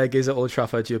first leg is at Old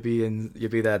Trafford. You'll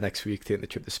be there next week taking the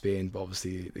trip to Spain, but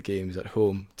obviously the game's at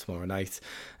home tomorrow night.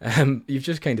 You've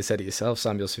just kind of said it yourself,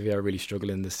 Samuel. Sevilla are really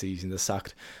struggling this season. They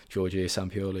sacked Jorge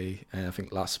Sampaoli, I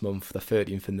think last month. They're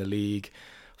 13th in the league,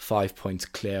 5 points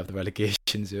clear of the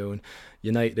relegation zone.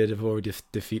 United have already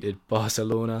defeated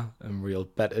Barcelona and Real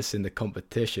Betis in the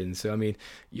competition. So, I mean,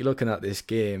 you're looking at this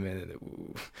game, and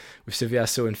with Sevilla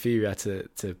so inferior to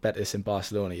Betis and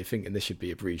Barcelona, you're thinking this should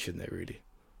be a breach, shouldn't it, really?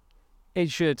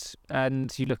 It should.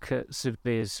 And you look at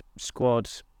Sevilla's squad,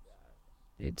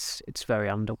 it's very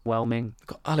underwhelming.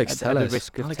 Got Alex At the Telles.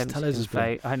 risk of Alex tempting Telles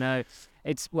fate. I know.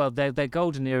 Their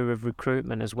golden era of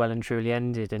recruitment has well and truly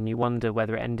ended, and you wonder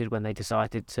whether it ended when they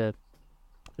decided to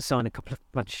sign a couple of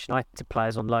Manchester United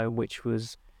players on loan, which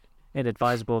was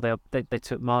inadvisable. They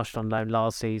took Marshall on loan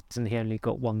last season. He only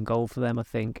got 1 goal for them, I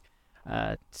think.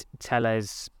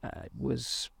 Telles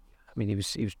was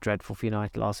dreadful for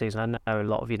United last season. I know a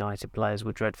lot of United players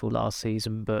were dreadful last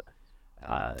season, but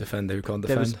defender who can't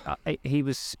defend. He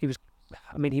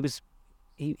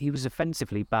was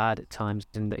offensively bad at times,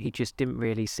 in that he just didn't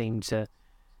really seem to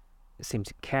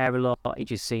care a lot. He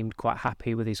just seemed quite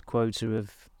happy with his quota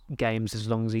of games as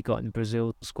long as he got in the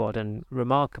Brazil squad, and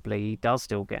remarkably he does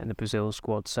still get in the Brazil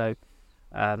squad, so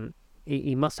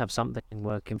he must have something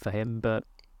working for him. But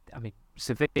I mean,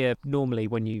 Sevilla, normally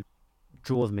when you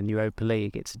draw them in the Europa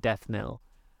League, it's a death knell.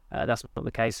 That's not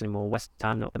the case anymore. West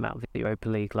Ham knocked them out of the Europa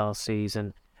League last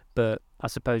season, but I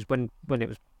suppose when it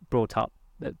was brought up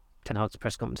at Ten Hag's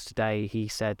press conference today, he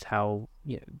said how,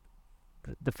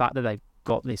 the fact that they've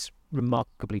got this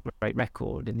remarkably great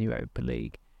record in the Europa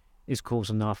League is cause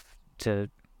enough to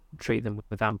treat them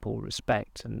with ample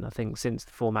respect. And I think since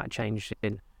the format changed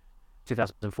in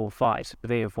 2004-05,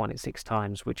 Sevilla have won it 6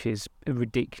 times, which is a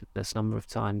ridiculous number of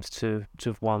times to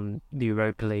have won the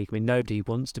Europa League. I mean, nobody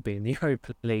wants to be in the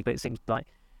Europa League, but it seems like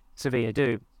Sevilla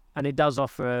do. And it does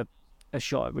offer a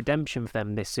shot at redemption for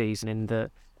them this season, in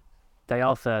that they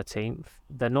are 13th.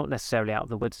 They're not necessarily out of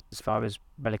the woods as far as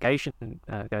relegation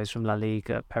goes from La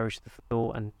Liga, perish the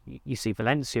thought. And you see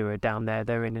Valencia are down there.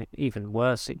 They're in even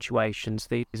worse situations.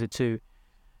 These are 2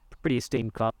 pretty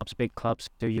esteemed clubs, big clubs,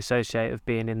 who you associate of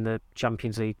being in the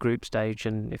Champions League group stage.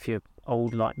 And if you're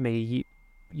old like me,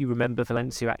 you remember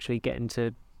Valencia actually getting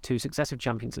to 2 successive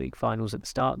Champions League finals at the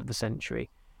start of the century.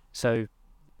 So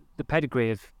the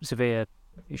pedigree of Sevilla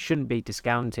shouldn't be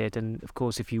discounted. And of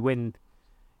course, if you win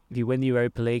the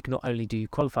Europa League, not only do you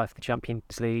qualify for the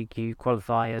Champions League, you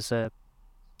qualify as a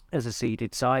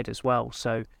seeded side as well.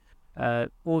 So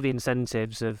all the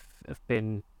incentives have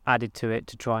been added to it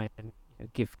to try and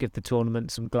give the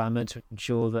tournament some glamour, to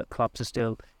ensure that clubs are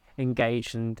still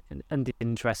engaged and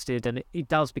interested. And it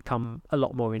does become a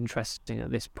lot more interesting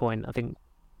at this point. I think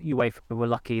UEFA were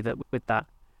lucky that with that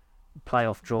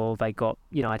playoff draw, they got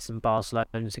United and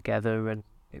Barcelona together, and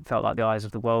it felt like the eyes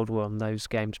of the world were on those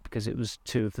games, because it was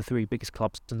 2 of the 3 biggest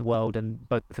clubs in the world, and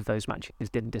both of those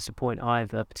matches didn't disappoint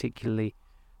either. Particularly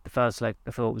the first leg,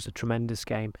 I thought, was a tremendous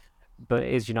game. But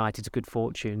it is United's good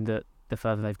fortune that the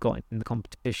further they've got in the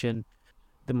competition,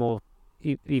 the more,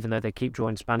 even though they keep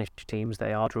drawing Spanish teams,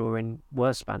 they are drawing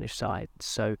worse Spanish sides.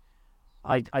 So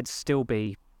I'd still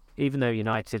be, even though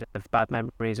United have bad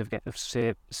memories of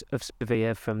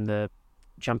Sevilla from the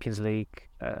Champions League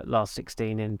last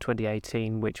 16 in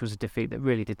 2018, which was a defeat that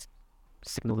really did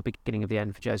signal the beginning of the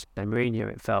end for Jose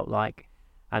Mourinho, it felt like.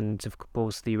 And of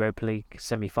course the Europa League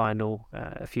semi-final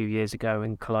a few years ago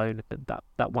in Cologne,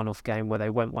 that one-off game where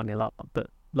they went 1-0 up but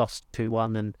lost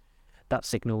 2-1, and that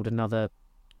signalled another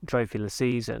trophyless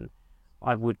season.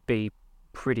 I would be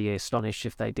pretty astonished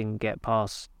if they didn't get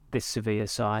past this Sevilla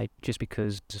side, just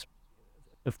because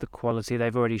of the quality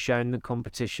they've already shown in the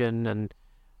competition. And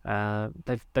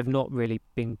they've not really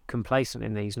been complacent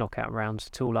in these knockout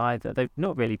rounds at all either. They've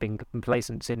not really been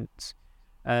complacent since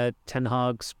Ten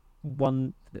Hag's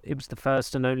won. It was the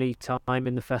first and only time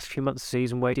in the first few months of the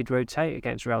season where he did rotate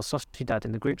against Real Sociedad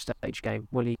in the group stage game.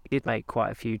 Well, he did make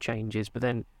quite a few changes, but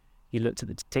then you looked at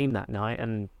the team that night,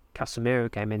 and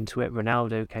Casemiro came into it,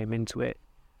 Ronaldo came into it,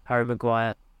 Harry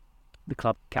Maguire, the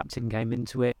club captain, came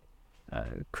into it,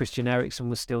 Christian Eriksen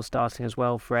was still starting as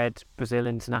well, Fred, Brazil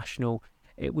international.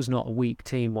 It was not a weak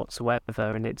team whatsoever,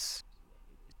 and it's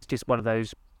just one of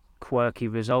those quirky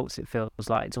results. It feels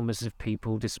like it's almost as if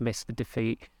people dismissed the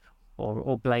defeat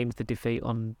or blamed the defeat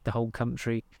on the whole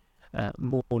country,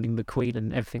 mourning the Queen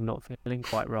and everything not feeling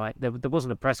quite right. There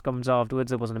wasn't a press conference afterwards.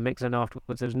 There wasn't a mix-in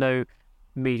afterwards. There was no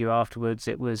media afterwards.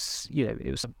 It was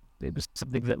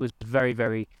something that was very,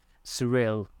 very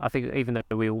surreal. I think even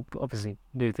though we all obviously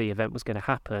knew the event was going to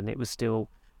happen, it was still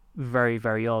very,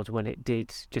 very odd when it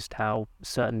did, just how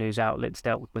certain news outlets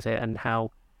dealt with it, and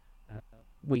how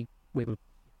we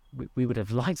would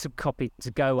have liked some copy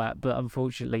to go at, but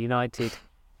unfortunately United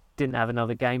didn't have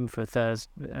another game for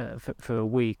for a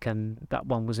week, and that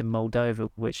one was in Moldova,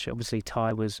 which obviously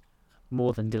Ty was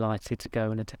more than delighted to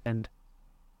go and attend.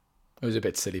 It was a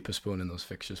bit silly postponing those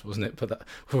fixtures, wasn't it? But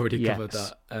we've already covered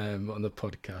that on the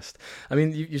podcast. I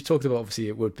mean, you talked about, obviously,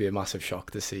 it would be a massive shock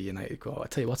to see United go. I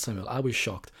tell you what, Samuel, I was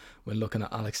shocked when looking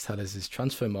at Alex Tellers'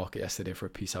 transfer market yesterday for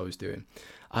a piece I was doing.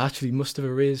 I actually must have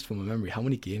erased from my memory how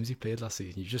many games he played last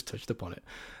season. You just touched upon it.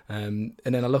 And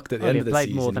then I looked at the end of the season.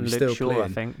 He played more than Luke Shaw, I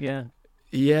think, yeah.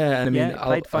 Yeah, and I mean,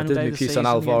 I did a piece on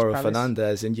Alvaro Palace.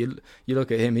 Fernandez, and you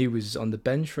look at him, he was on the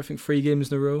bench for, I think, 3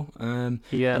 games in a row. And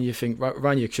you think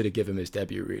Ranić should have given him his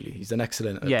debut, really. He's an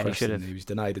excellent at pressing. He was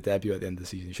denied a debut at the end of the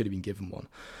season. He should have been given one.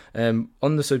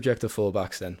 On the subject of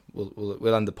fullbacks, then,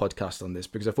 we'll end the podcast on this,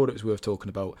 because I thought it was worth talking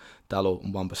about Dalot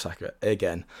and Wan-Bissaka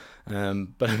again.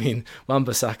 But I mean,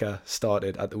 Wan-Bissaka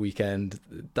started at the weekend.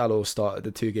 Dalot started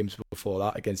the 2 games before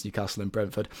that against Newcastle and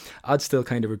Brentford. I'd still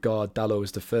kind of regard Dalot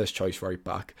as the first choice right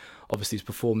back. Obviously, his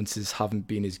performances haven't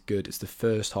been as good as the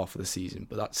first half of the season,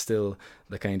 but that's still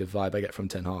the kind of vibe I get from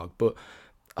Ten Hag. But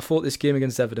I thought this game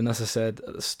against Everton, as I said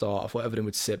at the start, I thought Everton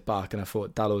would sit back, and I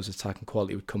thought Dalot's attacking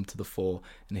quality would come to the fore,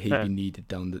 and he'd be needed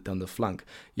down the flank.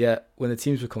 Yet when the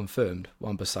teams were confirmed,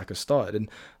 Wan-Bissaka started, and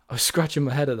I was scratching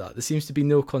my head at that. There seems to be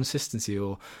no consistency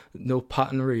or no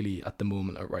pattern really at the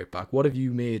moment at right back. What have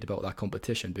you made about that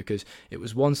competition? Because it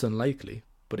was once unlikely,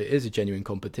 but it is a genuine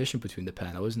competition between the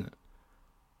pair now, isn't it?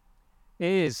 It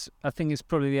is. I think it's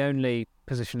probably the only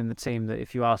position in the team that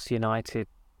if you ask a United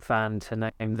fan to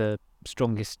name the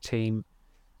strongest team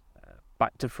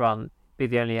back to front, be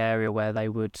the only area where they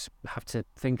would have to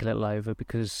think a little over,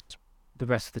 because the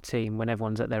rest of the team, when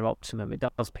everyone's at their optimum, it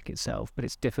does pick itself, but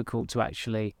it's difficult to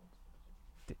actually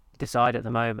decide at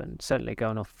the moment. Certainly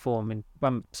going off form, I mean,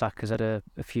 Wan-Bissaka's had a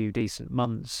few decent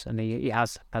months, and he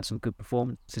has had some good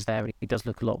performances there, and he does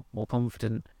look a lot more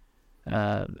confident.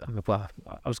 I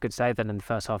was going to say then in the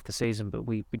first half of the season, but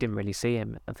we didn't really see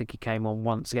him. I think he came on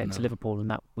once against Liverpool,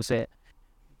 and that was it.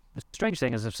 The strange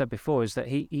thing, as I've said before, is that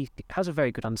he has a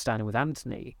very good understanding with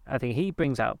Anthony. I think he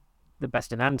brings out the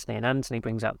best in Anthony, and Anthony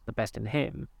brings out the best in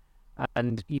him.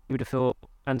 And you would have thought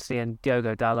Anthony and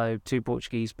Diogo Dalot, 2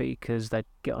 Portuguese speakers, they'd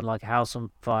get on like a house on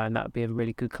fire, and that would be a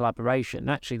really good collaboration.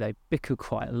 Actually, they bicker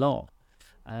quite a lot.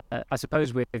 I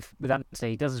suppose with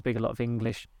Anthony, he doesn't speak a lot of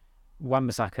English.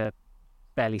 Wan-Bissaka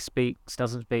barely speaks,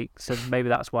 doesn't speak, so maybe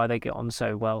that's why they get on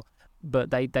so well. But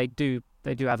they do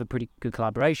have a pretty good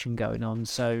collaboration going on,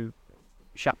 so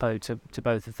chapeau to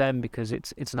both of them, because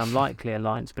it's an unlikely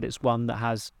alliance, but it's one that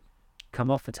has come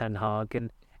off for Ten Hag,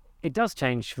 and it does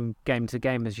change from game to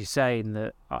game, as you say, in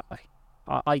that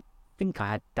I think I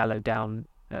had Dalot down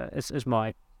as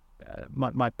my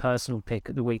personal pick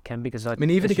at the weekend, because I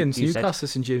mean, even against Newcastle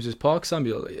St James's Park,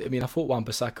 Samuel, I mean, I thought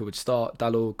Wan-Bissaka would start.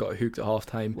 Dalot got hooked at half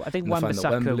time. Well, I think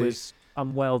Wan-Bissaka was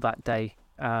unwell that day.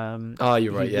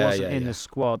 You're right. He wasn't in the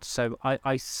squad, so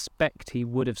I suspect he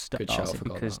would have started,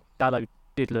 because Dalot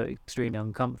did look extremely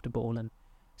uncomfortable, and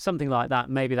something like that,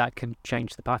 maybe that can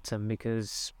change the pattern,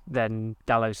 because then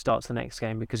Dalot starts the next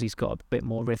game because he's got a bit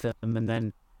more rhythm, and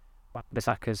then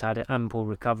Wan-Bissaka's had ample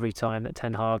recovery time that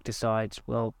Ten Hag decides,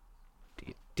 well,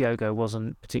 Diogo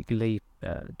wasn't particularly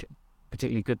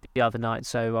good the other night,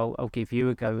 so I'll give you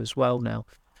a go as well now.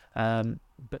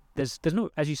 But there's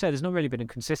not, as you say, there's not really been a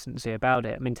consistency about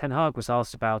it. I mean, Ten Hag was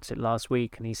asked about it last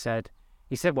week, and he said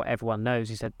what everyone knows.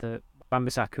 He said that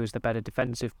Wan-Bissaka is the better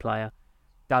defensive player,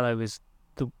 Dalot is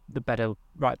the better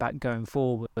right back going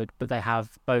forward, but they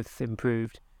have both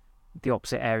improved the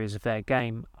opposite areas of their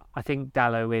game. I think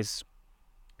Dalot is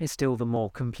still the more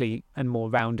complete and more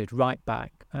rounded right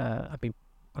back. I think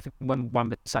when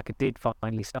Wan-Bissaka did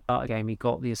finally start a game, he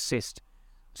got the assist,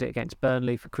 was it against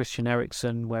Burnley, for Christian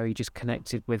Eriksen, where he just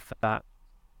connected with that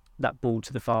ball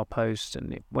to the far post,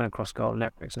 and it went across goal, and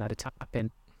Eriksen had a tap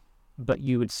in. But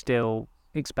you would still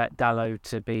expect Dalot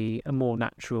to be a more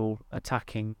natural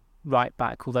attacking right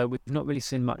back, although we've not really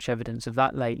seen much evidence of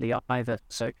that lately either.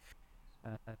 So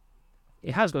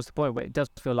it has got to the point where it does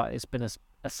feel like it's been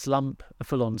a slump, a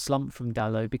full-on slump from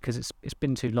Dalot, because it's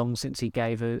been too long since he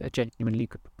gave a genuinely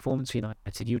good performance for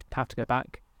United. You'd have to go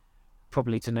back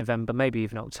probably to November, maybe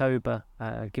even October,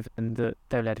 given that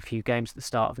they only had a few games at the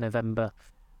start of November,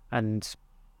 and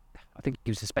I think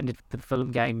he was suspended for the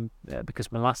Fulham game because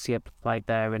Malacia played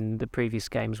there, and the previous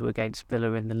games were against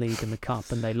Villa in the league and the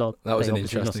cup, and they lost. That was an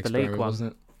interesting experiment,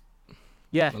 wasn't it?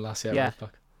 Yeah, Malacia yeah.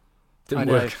 Didn't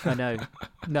work. I know.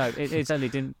 No, it certainly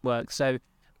didn't work. So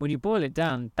when you boil it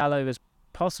down, Dalot has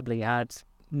possibly had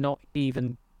not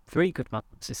even 3 good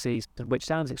months this season, which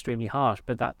sounds extremely harsh,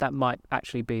 but that might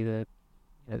actually be the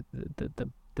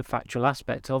factual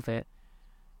aspect of it.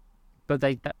 But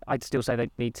I'd still say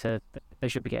they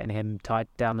should be getting him tied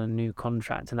down on a new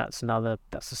contract, and that's a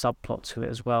subplot to it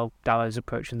as well. Dallow's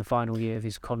approaching the final year of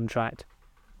his contract.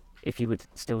 If you would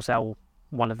still sell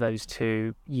one of those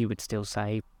two, you would still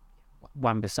say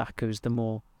Wan-Bissaka is the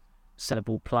more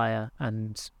sellable player,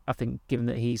 and I think given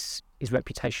that his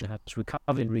reputation has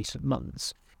recovered in recent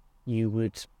months,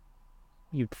 you'd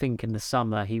think in the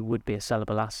summer he would be a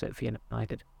sellable asset for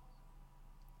United.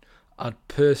 I'd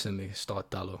personally start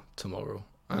Dallow tomorrow.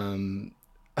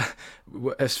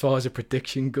 As far as a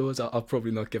prediction goes, I'll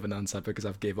probably not give an answer because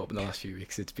I've gave up in the last few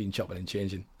weeks. It's been chopping and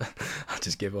changing. I'll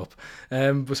just give up.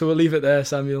 So we'll leave it there,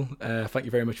 Samuel. Thank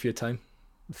you very much for your time.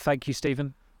 Thank you,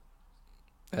 Stephen.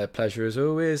 Pleasure as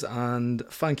always, and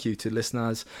thank you to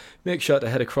listeners. Make sure to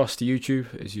head across to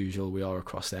YouTube. As usual, we are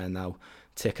across there now.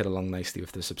 Take it along nicely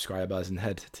with the subscribers and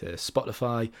head to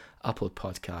Spotify, Apple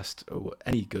Podcast, or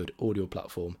any good audio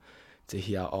platform to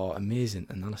hear our amazing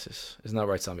analysis. Isn't that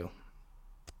right, Samuel?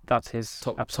 That's his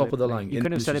top of the line. You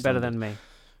couldn't have said it better than me.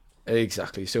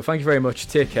 Exactly. So thank you very much.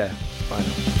 Take care. Bye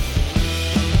now.